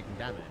battery's taking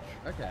damage.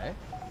 Okay.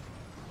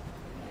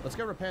 Let's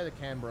go repair the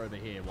camber over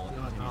here while it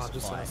continues to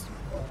fight.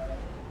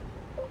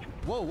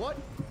 Whoa, what?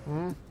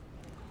 Hmm?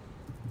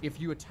 If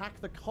you attack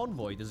the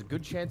convoy, there's a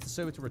good chance the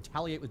Soviets will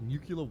retaliate with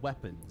nuclear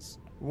weapons.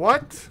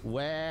 What?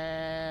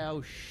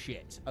 Well,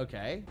 shit.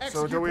 Okay. So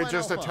Execute do we Plan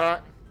just Alpha.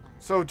 attack?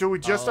 So do we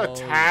just Oh,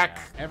 attack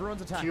yeah.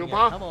 Everyone's attacking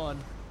Cuba? it. Come on.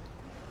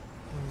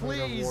 Oh my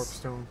God, Please. warp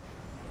stone.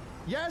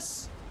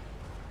 Yes.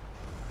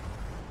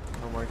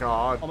 Oh my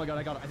god. Oh my god,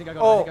 I got it. I think I got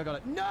it. Oh. I think I got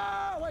it.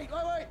 No!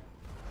 Wait.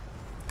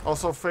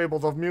 Also, Fable,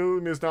 the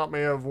moon is not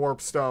made of warp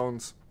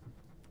stones.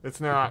 It's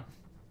not.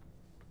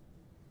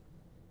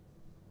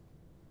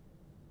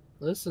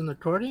 Listen,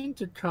 according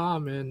to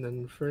Common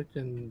and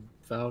frickin'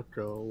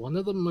 Falco, one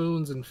of the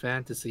moons in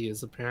fantasy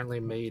is apparently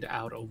made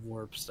out of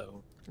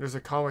warpstone. There's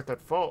a comic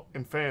that fall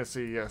in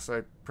fantasy, yes,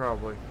 I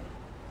probably.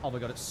 Oh my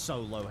god, it's so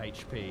low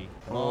HP.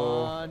 Come Oh.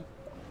 on.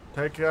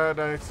 Take that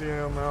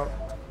ICBM out.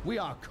 We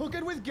are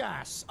cooking with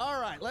gas.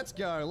 All right, let's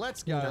go.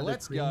 Let's go. Another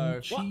Let's cream go.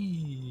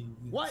 cheese.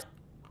 What?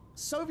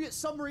 Soviet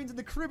submarines in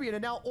the Caribbean are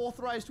now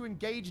authorized to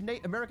engage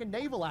American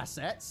naval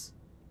assets.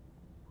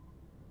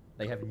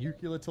 They have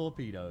nuclear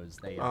torpedoes.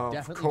 They have Of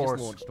definitely course.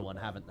 just launched one,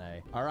 haven't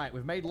they? All right,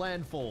 we've made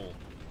landfall.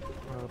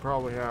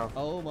 Probably have.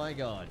 Oh my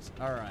god.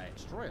 All right,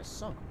 destroyer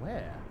sunk.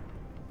 Where?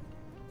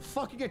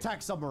 Fucking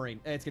attack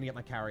submarine. It's gonna get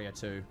my carrier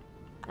too.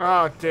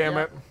 Ah, damn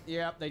Yep, it.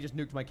 Yep, they just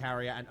nuked my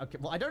carrier. And okay,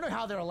 well, I don't know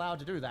how they're allowed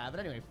to do that,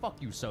 but anyway,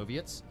 fuck you,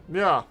 Soviets.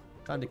 Yeah.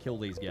 Time to kill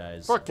these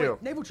guys. Fuck you.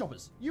 Naval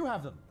choppers, you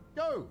have them.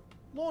 Go,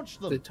 launch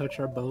them. They touch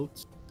our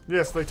boats.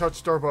 Yes, they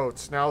touched our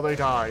boats. Now they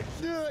die.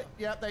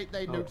 Yeah, they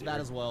nuked that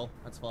as well.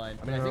 That's fine.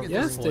 I mean, I Yeah. think at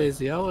Yes, this point,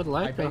 Daisy, I would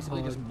like a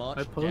basically just hug. marched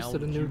I posted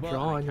a down new Cuba and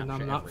drawing and I'm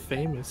captured not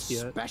everything. famous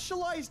yet.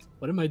 Specialized.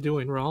 What am I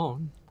doing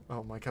wrong?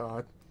 Oh my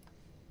god.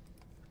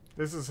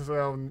 This is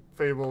how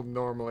Fable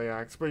normally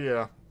acts, but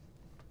yeah.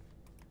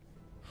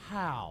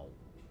 How?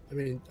 I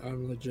mean,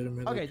 I'm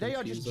legitimately Okay, they are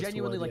confused just as to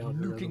genuinely why like the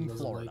algorithm nuking doesn't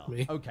Florida. like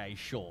me. Okay,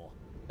 sure.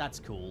 That's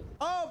cool.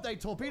 Oh, they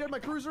torpedoed my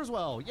cruiser as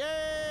well.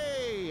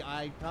 Yay!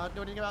 I can't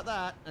do anything about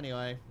that.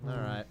 Anyway, all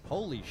right.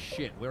 Holy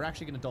shit, we're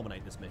actually going to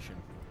dominate this mission.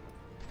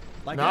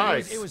 Like,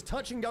 Nice. it was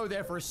touch and go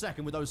there for a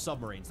second with those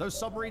submarines. Those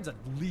submarines are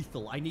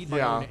lethal. I need my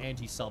Yeah. own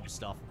anti-sub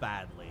stuff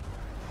badly.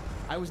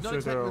 I was not Should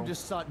expecting them do. to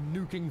just start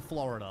nuking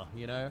Florida,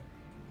 you know?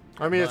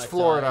 I mean, it's But,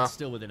 Florida. it's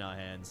still within our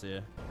hands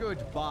here.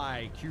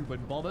 Goodbye,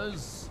 Cuban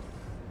bombers.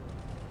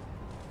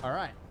 All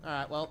right,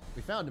 well,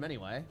 we found him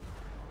anyway.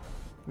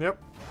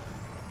 Yep.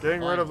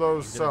 Getting rid of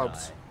those He's gonna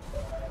subs.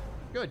 die.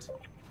 Good.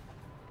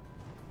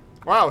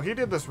 Wow, he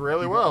did this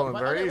really well and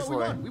very Okay,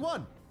 easily. we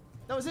won.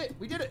 That was it.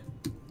 We did it.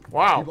 We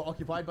Wow. were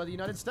occupied by the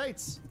United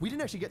States. We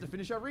didn't actually get to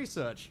finish our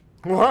research.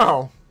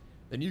 Wow.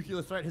 The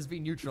nuclear threat has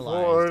been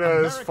neutralized. Florida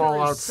is America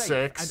Fallout safe,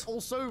 6. And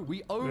also,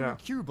 we own Yeah.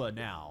 Cuba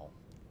now.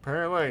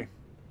 Apparently.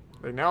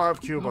 They now have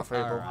Cuba,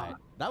 Fable. All right.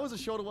 That was a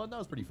shorter one. That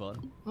was pretty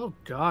fun. Oh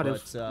god,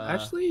 if But,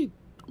 actually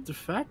the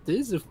fact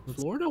is if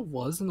Florida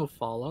wasn't a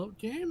Fallout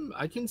game,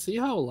 I can see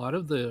how a lot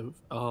of the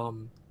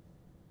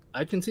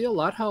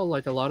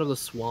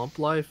swamp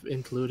life,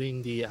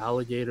 including the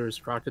alligators,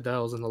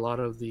 crocodiles, and a lot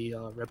of the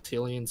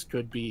reptilians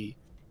could be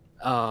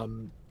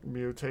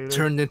Mutated.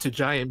 turned into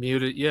giant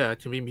muted. Yeah, it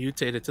can be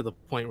mutated to the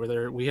point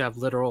where we have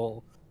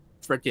literal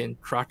freaking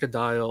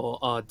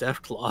crocodile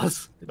death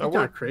claws. It'd be That kind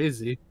would- of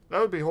crazy. That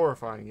would be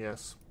horrifying,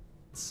 yes.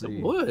 Let's It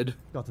see. would.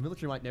 God, the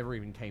military might never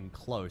even came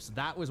close.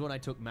 That was when I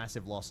took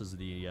massive losses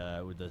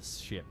with the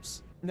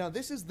ships. Now,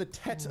 this is the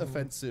Tet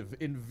offensive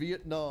in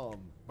Vietnam.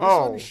 This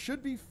Oh. one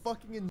should be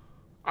fucking in.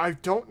 I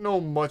don't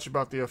know much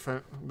about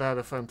that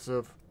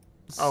offensive.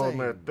 I'll Same.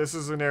 admit. This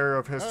is an area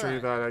of history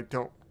Alright. that I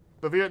don't...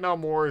 The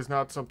Vietnam War is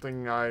not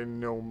something I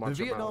know much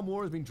The Vietnam about.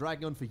 War has been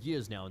dragging on for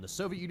years now, and the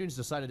Soviet Union has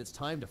decided it's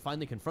time to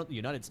finally confront the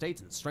United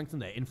States and strengthen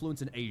their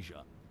influence in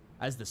Asia,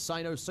 as the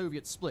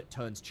Sino-Soviet split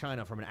turns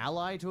China from an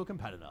ally to a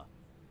competitor.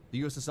 The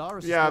USSR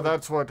is Yeah,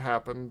 that's what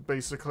happened.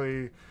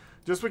 Basically,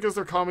 just because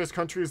they're communist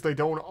countries, they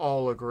don't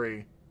all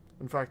agree.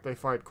 In fact, they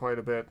fight quite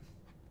a bit.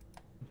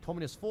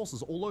 communist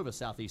forces all over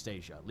Southeast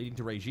Asia, leading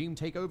to regime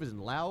takeovers in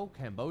Laos,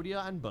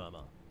 Cambodia, and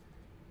Burma.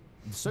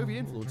 The Soviet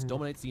influence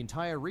dominates the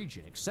entire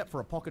region, except for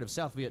a pocket of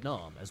South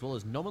Vietnam, as well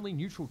as nominally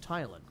neutral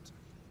Thailand.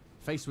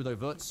 Faced with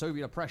overt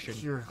Soviet oppression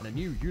and a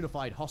new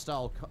unified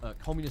hostile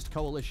communist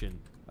coalition,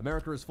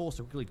 America is forced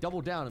to quickly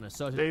double down and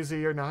assert Daisy,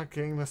 you're not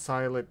getting the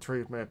silent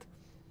treatment.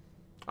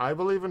 I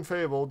believe in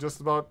Fable,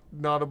 just about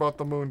not about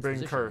the moon being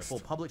position cursed.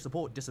 before public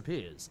support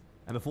disappears,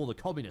 and before the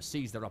communists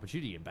seize their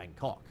opportunity in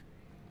Bangkok.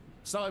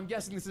 So I'm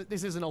guessing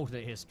this is an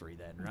alternate history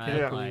then, right?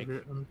 Yeah. Like,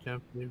 I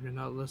can't believe you're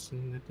not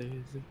listening to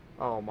Daisy.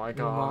 Oh my You're a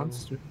god.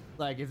 monster.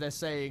 like if they're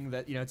saying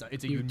that, you know, it's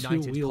a You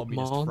united two-wheeled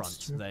communist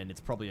monster. front, then it's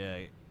probably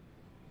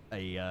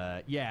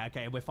yeah,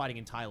 okay, we're fighting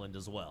in Thailand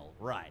as well,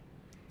 right?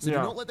 So Yeah.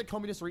 do not let the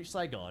communists reach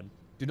Saigon.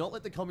 Do not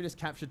let the communists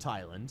capture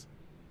Thailand.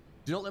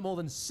 Do not let more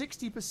than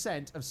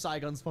 60% of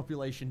Saigon's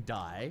population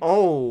die.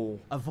 Oh.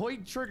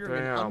 Avoid triggering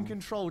an Damn.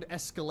 uncontrolled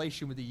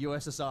escalation with the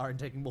USSR and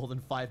taking more than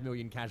 5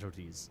 million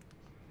casualties.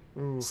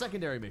 Oof.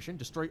 Secondary mission,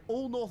 destroy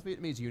all North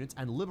Vietnamese units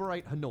and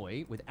liberate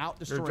Hanoi without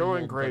destroying You're more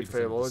doing than great, 30% of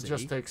Fable. the It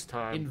just city. takes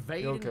time.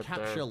 Invade You'll and get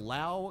capture there.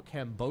 Laos,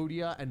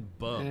 Cambodia, and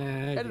Burma. I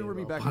Headed gave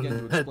Rimmy up back on again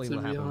to that, explain to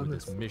what be happened with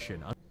this honest.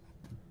 mission.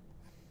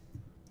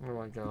 Oh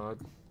my god.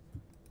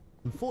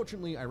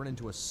 Unfortunately, I ran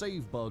into a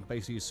save bug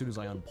basically as soon as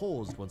I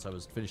unpaused once I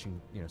was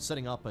finishing,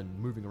 setting up and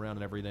moving around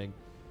and everything.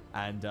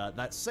 And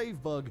that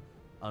save bug,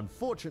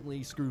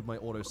 unfortunately, screwed my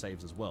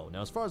autosaves as well.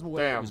 Now, as far as I'm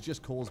aware, it was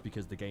just caused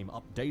because the game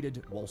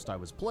updated whilst I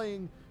was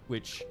playing,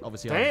 which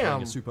obviously I'm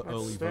playing a super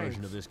early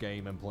version of this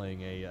game. I'm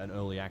playing an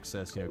early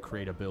access,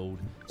 creator build,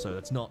 so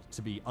that's not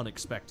to be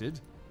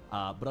unexpected.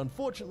 But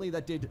unfortunately,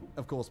 that did,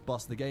 of course,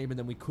 bust the game, and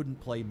then we couldn't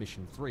play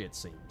Mission 3, it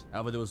seemed.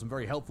 However, there were some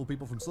very helpful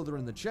people from Slytherin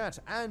in the chat,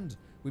 and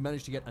we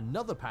managed to get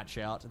another patch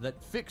out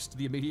that fixed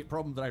the immediate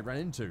problem that I ran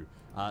into.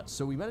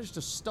 So we managed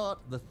to start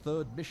the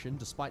third mission,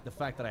 despite the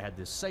fact that I had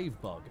this save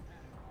bug.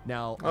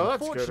 Now,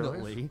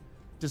 unfortunately,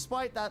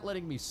 despite that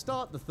letting me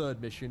start the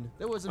third mission,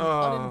 there was an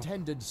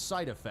unintended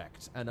side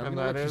effect, and I'm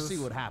going to let you see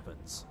what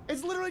happens.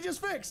 It's literally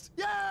just fixed!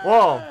 Yes!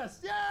 Whoa!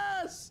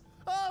 Yes!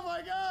 Oh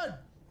my god!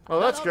 Oh,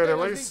 that's good, at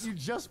I least. think you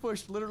just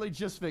pushed, literally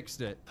just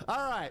fixed it.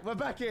 Alright, we're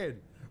back in.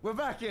 We're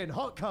back in.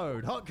 Hot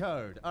code, hot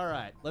code.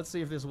 Alright, let's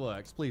see if this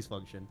works. Please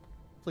function.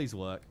 Please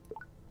work.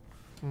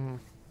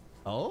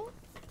 Oh?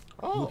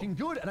 Looking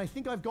good. And I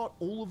think I've got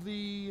all of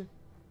the...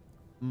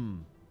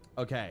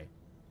 Okay.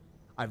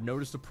 I've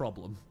noticed a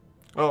problem.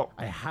 Oh.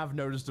 I have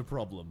noticed a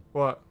problem.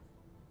 What?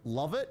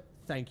 Love it.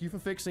 Thank you for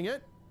fixing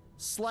it.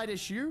 Slight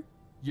issue.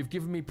 You've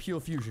given me pure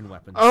fusion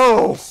weapons.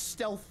 Oh!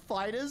 Stealth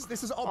fighters?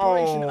 This is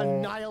Operation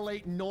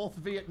Annihilate North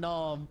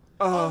Vietnam.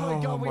 Oh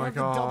my god, we have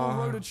the double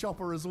rotor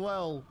chopper as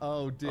well.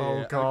 Oh dear.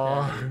 Oh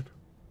god. Okay.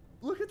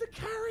 Look at the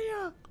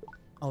carrier.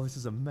 Oh, this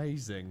is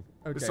amazing.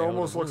 Okay, this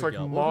almost looks like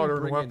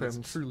modern weapons.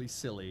 It's truly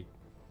silly.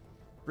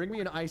 Bring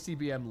me an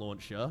ICBM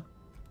launcher.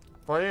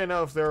 Funny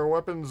enough, there are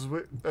weapons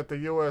that the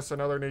US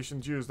and other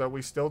nations use that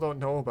we still don't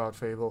know about,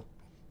 Fable.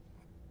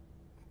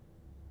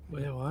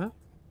 Wait, what?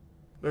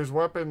 There's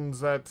weapons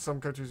that some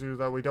countries use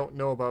that we don't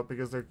know about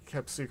because they're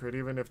kept secret,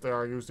 even if they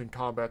are used in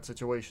combat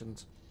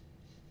situations.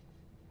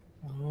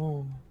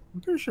 Oh,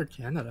 I'm pretty sure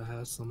Canada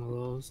has some of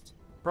those.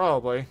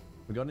 Probably.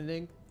 We got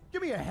anything?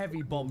 Give me a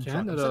heavy bomb truck.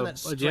 Canada,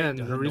 again,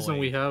 the reason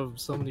we have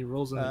so many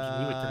roles in the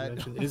Geneva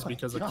Convention is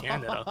because of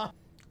Canada.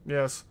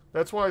 Yes,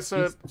 that's why I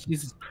said...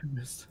 Jesus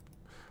Christ.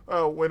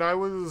 When I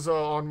was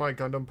on my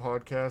Gundam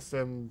podcast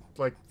and,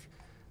 like,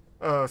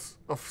 a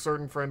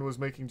certain friend was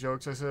making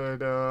jokes, I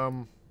said,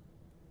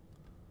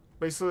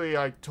 basically,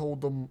 I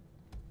told them,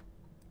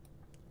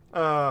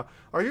 are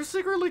you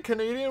secretly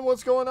Canadian?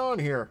 What's going on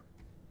here?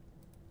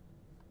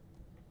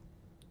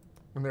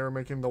 And they were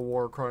making the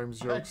war crimes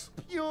jokes.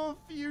 Pure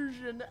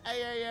fusion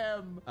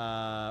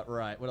AAM.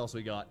 Right, what else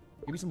we got?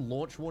 Give me some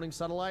launch warning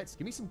satellites.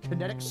 Give me some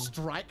kinetic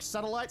strike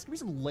satellites. Give me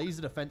some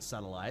laser defense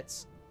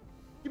satellites.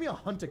 Give me a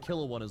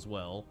hunter-killer one as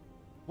well.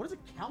 What is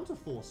a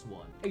counterforce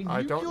one? A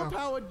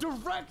nuclear-powered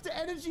direct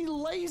energy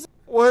laser.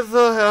 What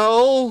the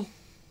hell?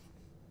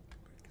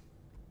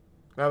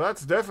 Now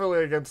that's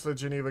definitely against the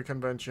Geneva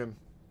Convention.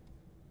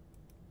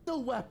 The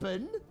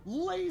weapon,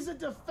 laser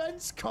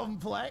defense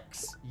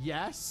complex.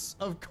 Yes,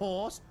 of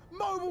course.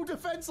 Mobile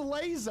defense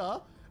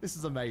laser. This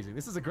is amazing.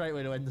 This is a great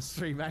way to end the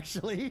stream,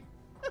 actually.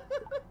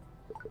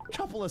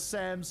 Couple of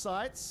SAM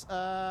sites.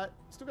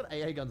 Still got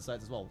AA gun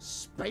sites as well.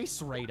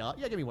 Space radar.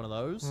 Yeah, give me one of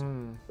those.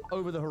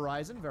 Over the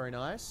horizon. Very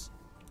nice.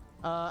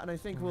 And I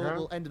think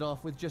we'll end it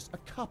off with just a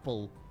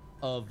couple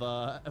of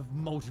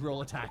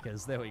multi-role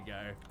attackers. There we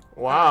go.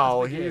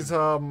 Wow, he's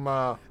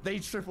They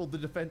tripled the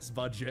defense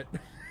budget.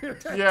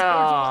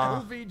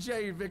 Yeah.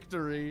 LVJ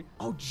victory.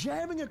 Oh,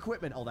 jamming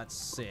equipment. Oh, that's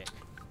sick.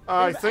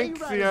 I think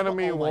the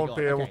enemy won't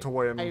be able to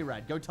win.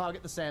 A-Rad, go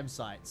target the SAM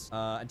sites.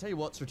 And tell you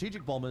what,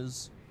 strategic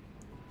bombers.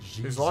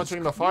 He's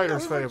launching the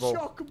fighters, Fable.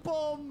 Shock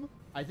bomb.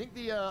 I think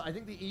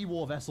the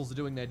E-War vessels are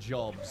doing their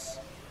jobs.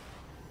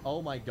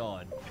 Oh my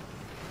god.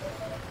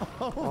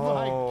 Oh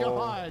my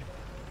god.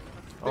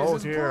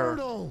 This is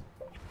brutal.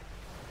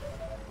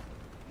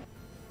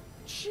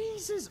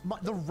 Jesus,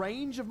 the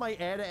range of my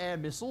air-to-air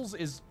missiles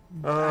is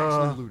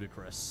actually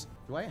ludicrous.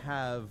 Do I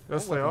have?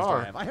 Yes, they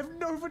are. I have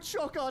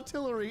Novichok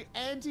artillery,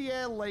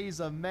 anti-air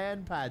laser,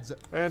 man pads,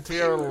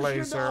 anti-air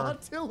laser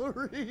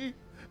artillery.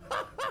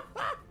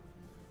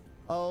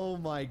 Oh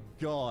my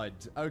god.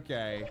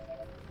 Okay.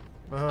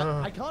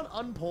 I can't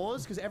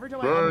unpause because every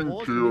time I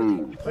unpause,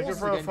 it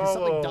pauses again because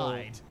something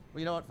died. Well,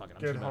 you know what? Fuck it.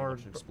 I'm just about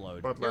to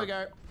explode. Here we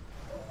go.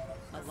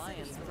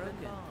 Alliance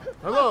broken.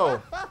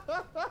 Hello.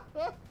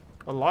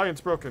 Alliance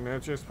broken.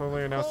 It just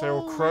probably announced they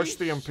will crush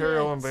the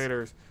Imperial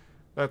invaders.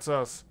 That's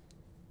us.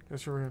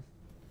 Yes, you're in.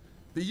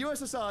 The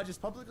USSR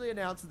just publicly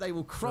announced that they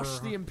will crush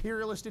the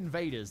imperialist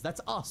invaders.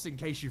 That's us, in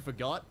case you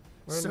forgot.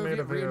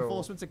 Soviet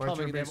reinforcements are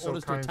coming and they have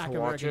orders to attack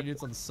American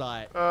units on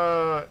site.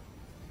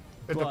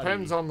 It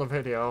depends on the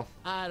video.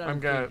 I don't I'm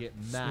gonna think it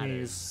sneeze.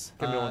 matters.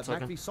 Give me 1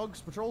 second. McAfee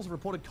SOG's patrols have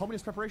reported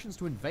communist preparations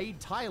to invade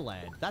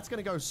Thailand. That's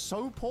going to go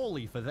so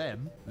poorly for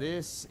them.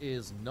 This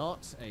is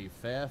not a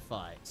fair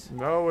fight.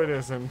 No, it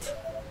isn't.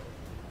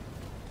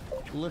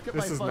 Look at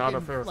This my is fucking, not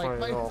a fair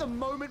fight at all. The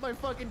moment my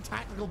fucking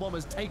tactical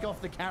bombers take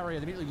off the carrier,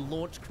 they immediately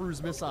launch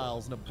cruise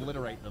missiles and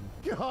obliterate them.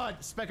 God,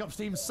 Spec Ops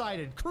team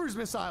sighted. Cruise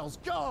missiles,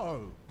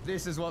 go!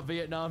 This is what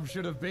Vietnam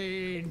should have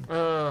been.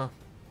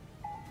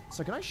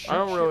 So can I shoot I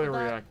don't shit really with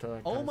that? react to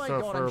that Oh kind my of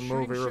stuff god, for I'm shooting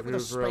movie shit with a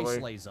reviews, space really.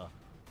 laser.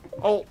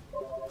 Oh,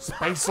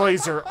 space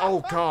laser.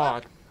 Oh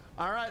god.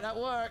 All right, that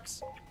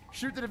works.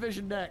 Shoot the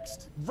division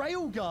next.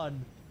 Railgun.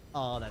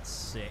 Oh, that's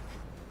sick.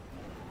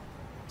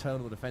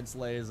 Terminal defense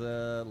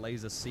laser,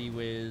 laser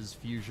sea-whiz,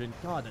 fusion.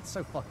 God, that's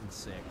so fucking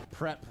sick.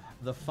 Prep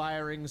the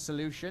firing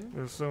solution.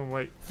 There's some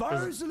wait.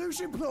 Firing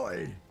solution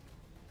employed.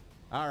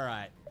 All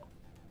right.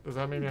 Does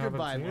that mean you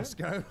Goodbye, haven't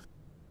seen it? Moscow.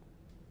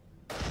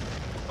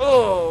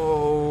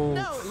 Oh.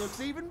 Now it looks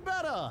even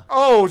better.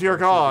 Oh dear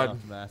God.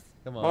 Aftermath.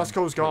 Come on.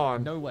 Moscow's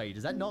gone. No way.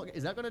 Does that not?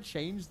 Is that going to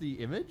change the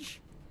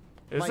image?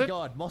 Is My it?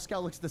 God, Moscow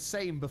looks the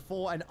same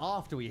before and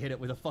after we hit it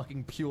with a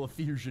fucking pure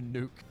fusion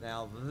nuke.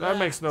 Now That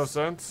makes no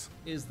sense.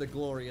 Is the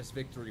glorious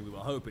victory we were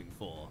hoping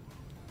for.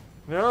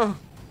 Yeah.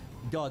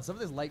 God, some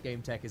of this late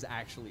game tech is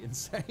actually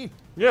insane.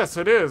 Yes,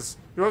 it is.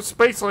 You have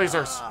space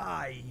lasers.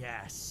 Ah,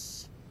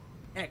 yes.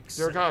 Dear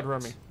Excellent. God,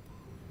 Remy.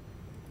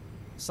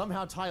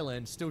 Somehow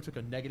Thailand still took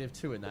a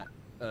 -2 in that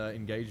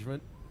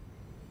engagement.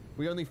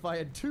 We only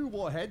fired 2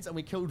 warheads and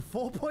we killed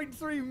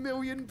 4.3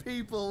 million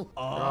people.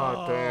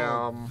 God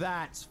damn.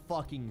 That's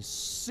fucking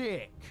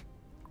sick.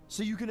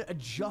 So you can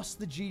adjust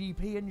the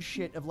GDP and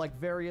shit of like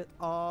various...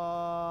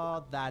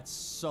 Oh, that's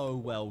so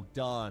well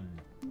done.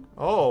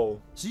 Oh.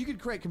 So you could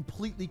create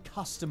completely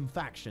custom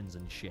factions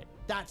and shit.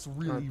 That's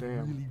really,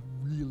 damn.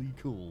 really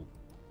cool.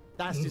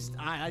 That's just...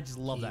 I just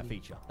love that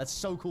feature. That's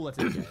so cool that's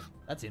in the game.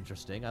 That's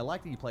interesting. I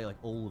like that you play like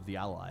all of the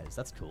allies.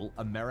 That's cool.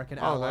 American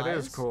allies. Oh, that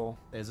is cool.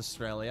 There's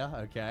Australia.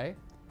 Okay.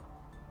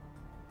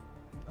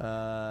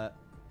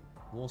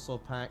 Warsaw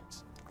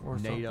Pact.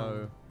 Warsaw NATO.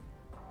 Pact.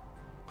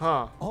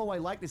 Huh. Oh, I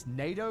like this.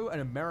 NATO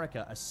and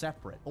America are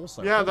separate.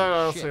 Also, Yeah, holy that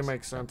honestly shit.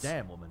 makes sense.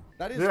 Damn, woman.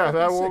 That is Yeah, fucking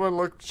that sick. woman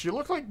looked. She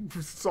looked like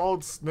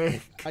Solid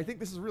Snake. I think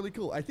this is really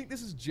cool. I think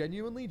this is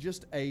genuinely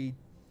just a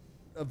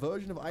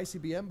version of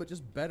ICBM, but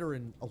just better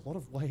in a lot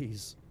of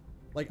ways.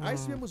 Like,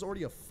 ICBM was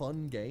already a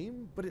fun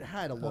game, but it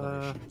had a lot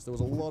of issues. There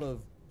was a lot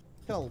of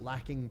kind of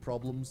lacking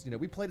problems. You know,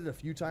 we played it a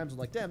few times and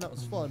like, damn, that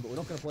was fun, but we're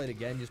not going to play it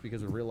again just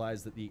because we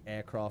realized that the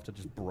aircraft are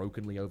just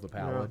brokenly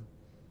overpowered.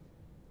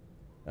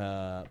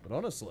 But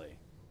honestly,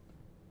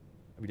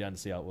 I'll be down to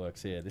see how it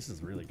works here. This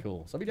is really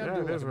cool. So I'll be down to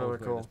do it is like a really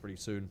multiplayer cool. this pretty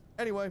soon.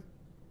 Anyway,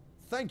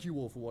 thank you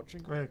all for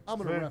watching. Great. I'm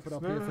going to wrap it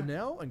up here for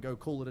now and go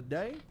call it a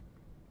day.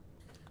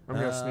 I'm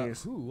gonna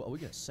sneeze. Who are we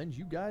going to send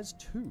you guys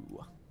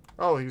to?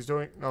 Oh, he's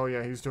doing. Oh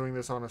yeah, he's doing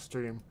this on a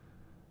stream.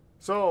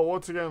 So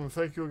once again,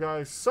 thank you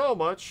guys so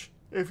much.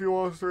 If you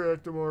want us to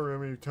react to more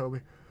Rimmy, tell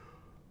me.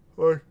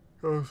 Like,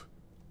 goes.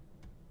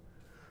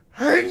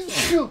 Hey,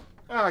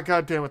 ah,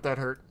 God damn it, that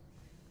hurt.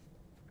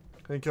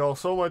 Thank you all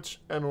so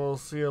much, and we'll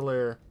see you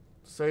later.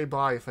 Say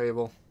bye,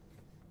 Fable.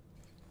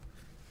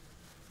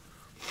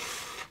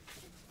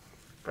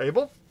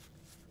 Fable?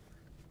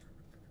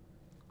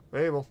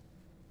 Fable.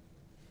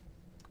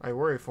 I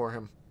worry for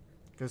him,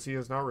 because he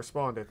has not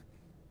responded.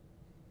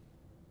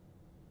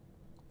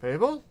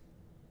 Fable?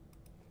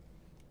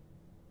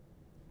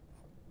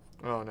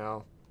 Oh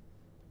no.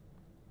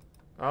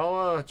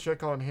 I'll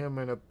check on him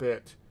in a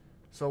bit.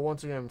 So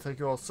once again, thank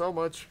you all so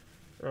much.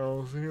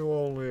 I'll see you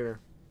all later.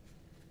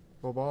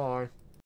 Bye-bye.